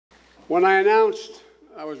When I announced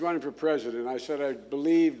I was running for president, I said I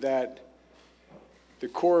believed that the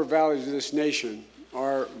core values of this nation,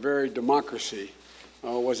 our very democracy,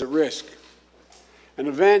 was at risk. And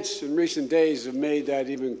events in recent days have made that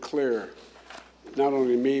even clearer, not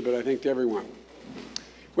only to me, but I think to everyone.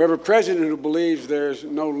 We have a president who believes there's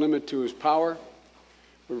no limit to his power.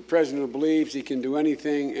 We have a president who believes he can do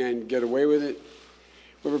anything and get away with it.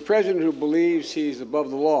 We have a president who believes he's above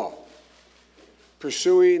the law.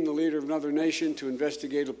 Pursuing the leader of another nation to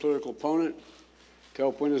investigate a political opponent to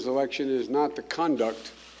help win his election is not the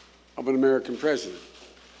conduct of an American president.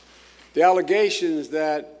 The allegations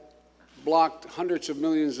that blocked hundreds of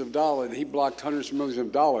millions of dollars, he blocked hundreds of millions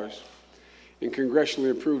of dollars in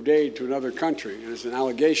congressionally approved aid to another country, and it's an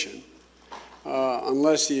allegation,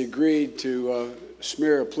 unless he agreed to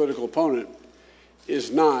smear a political opponent,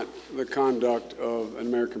 is not the conduct of an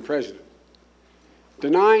American president.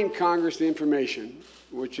 Denying Congress the information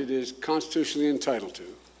which it is constitutionally entitled to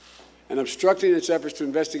and obstructing its efforts to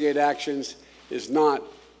investigate actions is not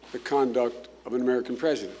the conduct of an American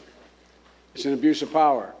president. It's an abuse of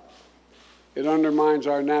power. It undermines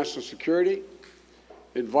our national security.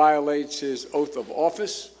 It violates his oath of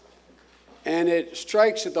office. And it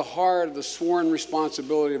strikes at the heart of the sworn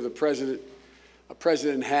responsibility of the president a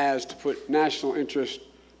president has to put national interest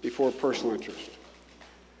before personal interest.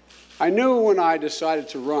 I knew when I decided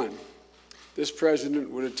to run, this president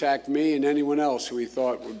would attack me and anyone else who he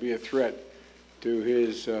thought would be a threat to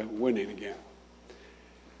his winning again.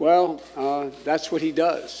 Well, that's what he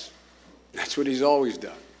does. That's what he's always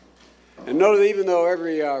done. And note that even though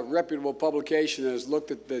every reputable publication has looked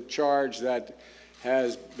at the charge that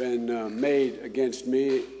has been made against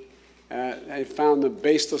me, they found them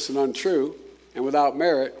baseless and untrue and without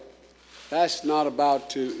merit, that's not about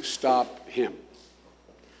to stop him.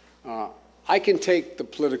 I can take the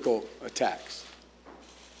political attacks.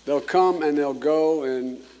 They'll come and they'll go,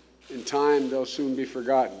 and in time they'll soon be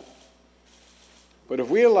forgotten. But if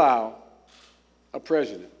we allow a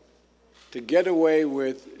president to get away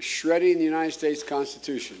with shredding the United States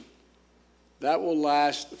Constitution, that will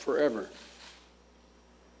last forever.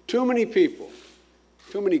 Too many people,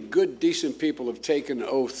 too many good, decent people have taken an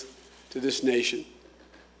oath to this nation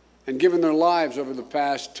and given their lives over the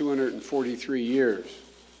past 243 years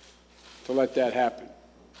to let that happen.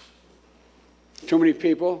 Too many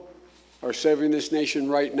people are serving this nation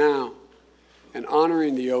right now and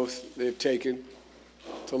honoring the oath they've taken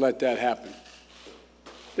to let that happen.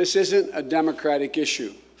 This isn't a Democratic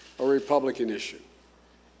issue or Republican issue.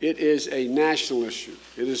 It is a national issue.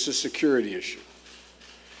 It is a security issue.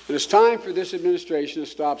 And it's time for this administration to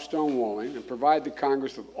stop stonewalling and provide the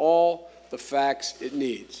Congress with all the facts it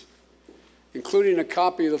needs, including a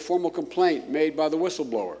copy of the formal complaint made by the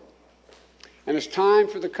whistleblower. And it's time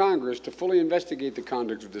for the Congress to fully investigate the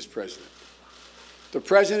conduct of this president. The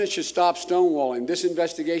president should stop stonewalling this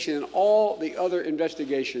investigation and all the other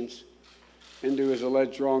investigations into his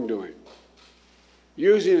alleged wrongdoing.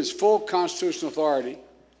 Using its full constitutional authority,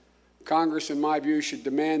 Congress, in my view, should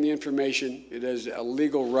demand the information it has a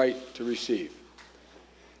legal right to receive.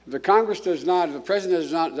 If the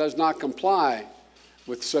president does not comply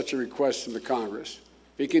with such a request from the Congress,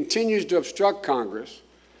 if he continues to obstruct Congress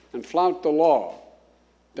and flout the law,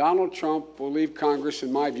 Donald Trump will leave Congress,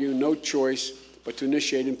 in my view, no choice but to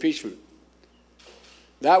initiate impeachment.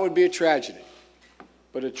 That would be a tragedy,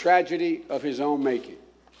 but a tragedy of his own making.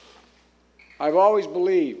 I've always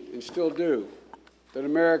believed, and still do, that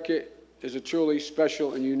America is a truly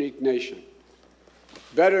special and unique nation,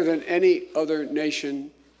 better than any other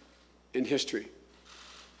nation in history.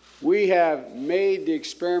 We have made the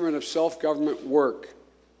experiment of self-government work.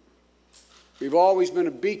 We've always been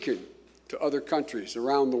a beacon to other countries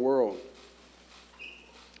around the world.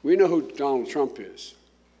 We know who Donald Trump is.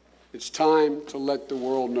 It's time to let the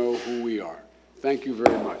world know who we are. Thank you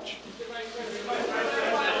very much.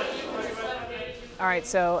 All right,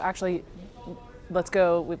 so actually, let's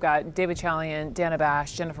go. We've got David Chalian, Dana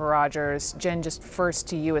Bash, Jennifer Rogers. Jen, just first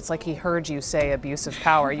to you, it's like he heard you say abuse of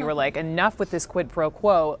power. You were like, enough with this quid pro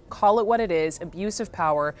quo. Call it what it is, abuse of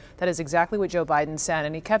power. That is exactly what Joe Biden said.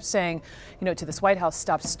 And he kept saying, you know, to this White House,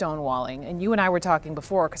 stop stonewalling. And you and I were talking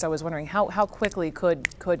before because I was wondering how quickly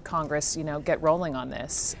could Congress, you know, get rolling on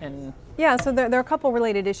this? And yeah, so there are a couple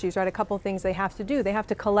related issues, right? A couple things they have to do. They have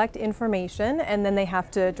to collect information, and then they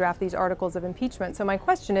have to draft these articles of impeachment. So my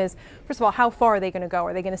question is, first of all, how far are they going to go?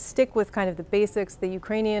 Are they going to stick with kind of the basics, the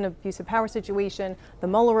Ukrainian abuse of power situation, the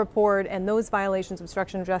Mueller report, and those violations,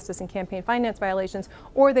 obstruction of justice and campaign finance violations,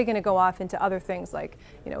 or are they going to go off into other things like,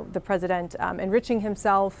 you know, the president enriching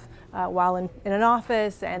himself, while in an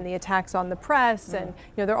office, and the attacks on the press, and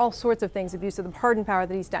there are all sorts of things, abuse of the pardon power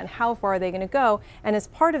that he's done. How far are they going to go? And as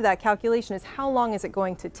part of that calculation is how long is it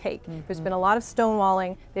going to take? There's been a lot of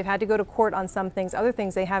stonewalling. They've had to go to court on some things. Other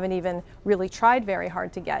things they haven't even really tried very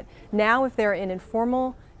hard to get. Now, if they're in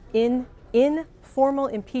informal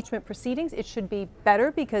impeachment proceedings, it should be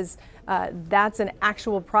better, because that's an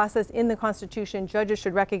actual process in the Constitution. Judges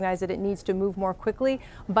should recognize that it needs to move more quickly.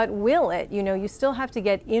 But will it? You still have to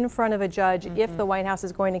get in front of a judge if the White House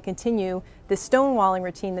is going to continue the stonewalling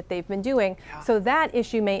routine that they've been doing. So that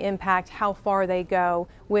issue may impact how far they go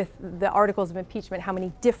with the articles of impeachment, how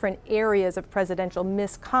many different areas of presidential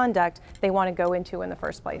misconduct they want to go into in the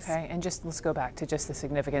first place. Okay, and let's go back to just the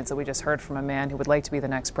significance that we just heard from a man who would like to be the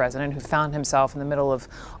next president, who found himself in the middle of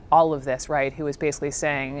all of this, right? Who was basically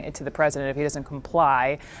saying to the president, if he doesn't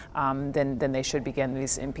comply, then they should begin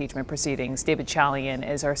these impeachment proceedings. David Chalian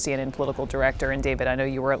is our CNN political director. And David, I know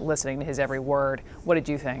you were listening to his every word. What did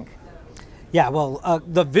you think? Yeah, well,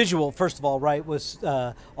 the visual, first of all, right, was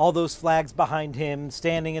all those flags behind him,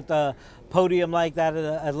 standing at the podium like that,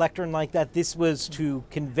 at a lectern like that. This was to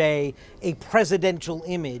convey a presidential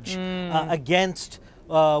image against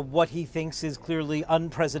what he thinks is clearly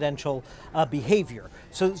unpresidential behavior.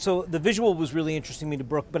 So the visual was really interesting to me, to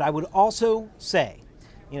Brooke. But I would also say,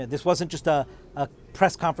 this wasn't just a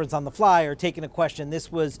press conference on the fly or taking a question.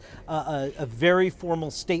 This was a very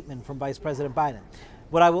formal statement from Vice President Biden.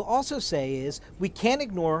 What I will also say is we can't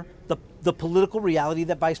ignore the political reality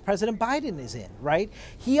that Vice President Biden is in, right?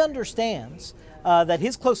 He understands that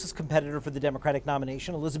his closest competitor for the Democratic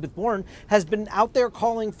nomination, Elizabeth Warren, has been out there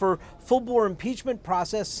calling for full-bore impeachment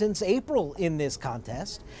process since April in this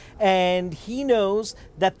contest. And he knows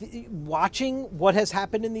that watching what has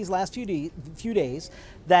happened in these last few days,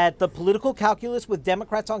 that the political calculus with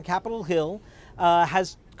Democrats on Capitol Hill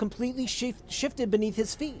has completely shifted beneath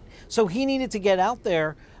his feet. So he needed to get out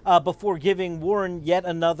there before giving Warren yet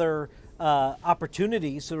another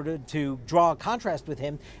opportunity sort of to draw a contrast with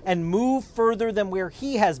him and move further than where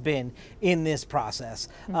he has been in this process.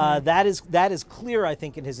 That is clear, I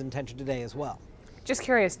think, in his intention today as well. Just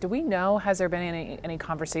curious, do we know, has there been any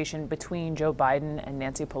conversation between Joe Biden and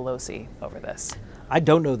Nancy Pelosi over this? I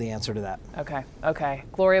don't know the answer to that. Okay.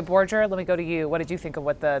 Gloria Borger, let me go to you. What did you think of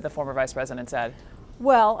what the former vice president said?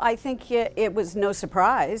 Well, I think it was no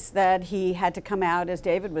surprise that he had to come out, as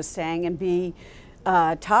David was saying, and be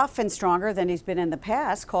tough and stronger than he's been in the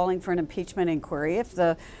past, calling for an impeachment inquiry if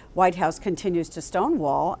the White House continues to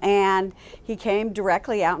stonewall. And he came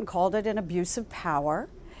directly out and called it an abuse of power,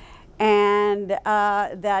 and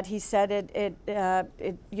that he said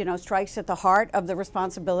it strikes at the heart of the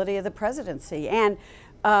responsibility of the presidency. And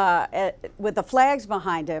with the flags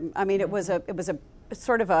behind him, I mean, it was a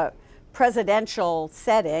sort of a presidential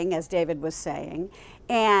setting, as David was saying.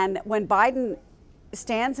 And when Biden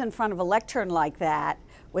stands in front of a lectern like that,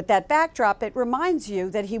 with that backdrop, it reminds you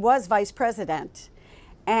that he was vice president.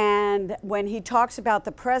 And when he talks about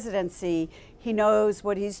the presidency, he knows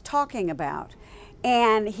what he's talking about.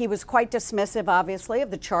 And he was quite dismissive, obviously,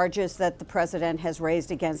 of the charges that the president has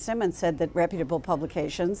raised against him, and said that reputable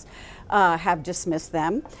publications have dismissed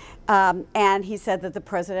them. And he said that the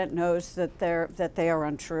president knows that they are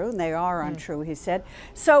untrue, and they are untrue, he said.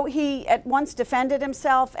 So he at once defended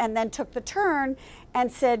himself, and then took the turn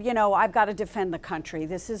and said, I've got to defend the country.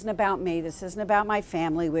 This isn't about me. This isn't about my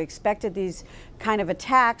family. We expected these kind of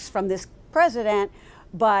attacks from this president,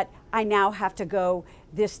 but I now have to go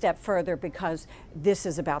this step further because this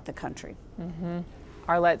is about the country.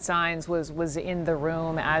 Arlette Saenz was in the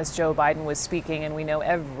room as Joe Biden was speaking, and we know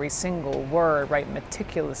every single word, right,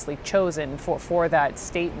 meticulously chosen for that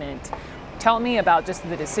statement. Tell me about just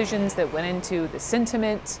the decisions that went into the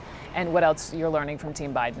sentiment and what else you're learning from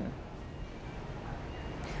Team Biden.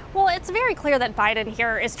 Well, it's very clear that Biden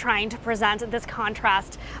here is trying to present this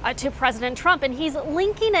contrast to President Trump, and he's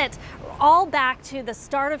linking it all back to the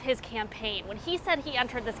start of his campaign, when he said he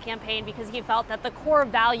entered this campaign because he felt that the core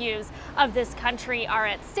values of this country are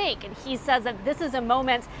at stake. And he says that this is a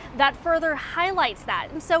moment that further highlights that.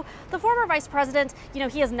 And so the former vice president,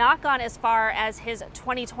 he has not gone as far as his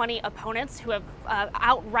 2020 opponents who have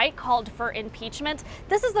outright called for impeachment.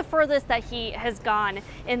 This is the furthest that he has gone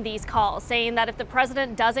in these calls, saying that if the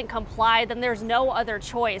president doesn't comply, then there's no other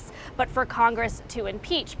choice but for Congress to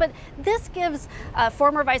impeach. But this gives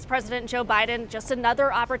former Vice President Joe Biden just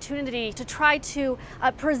another opportunity to try to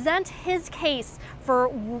present his case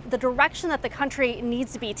for the direction that the country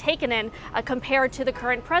needs to be taken in compared to the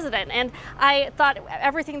current president. And I thought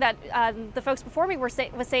everything that the folks before me was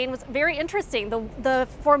saying was very interesting. The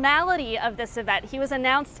formality of this event. He was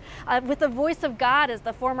announced with the voice of God as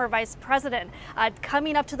the former vice president,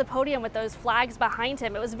 coming up to the podium with those flags behind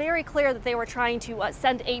him. It was very clear that they were trying to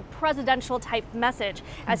send a presidential type message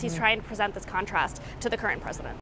as he's trying to present this contrast to the current president.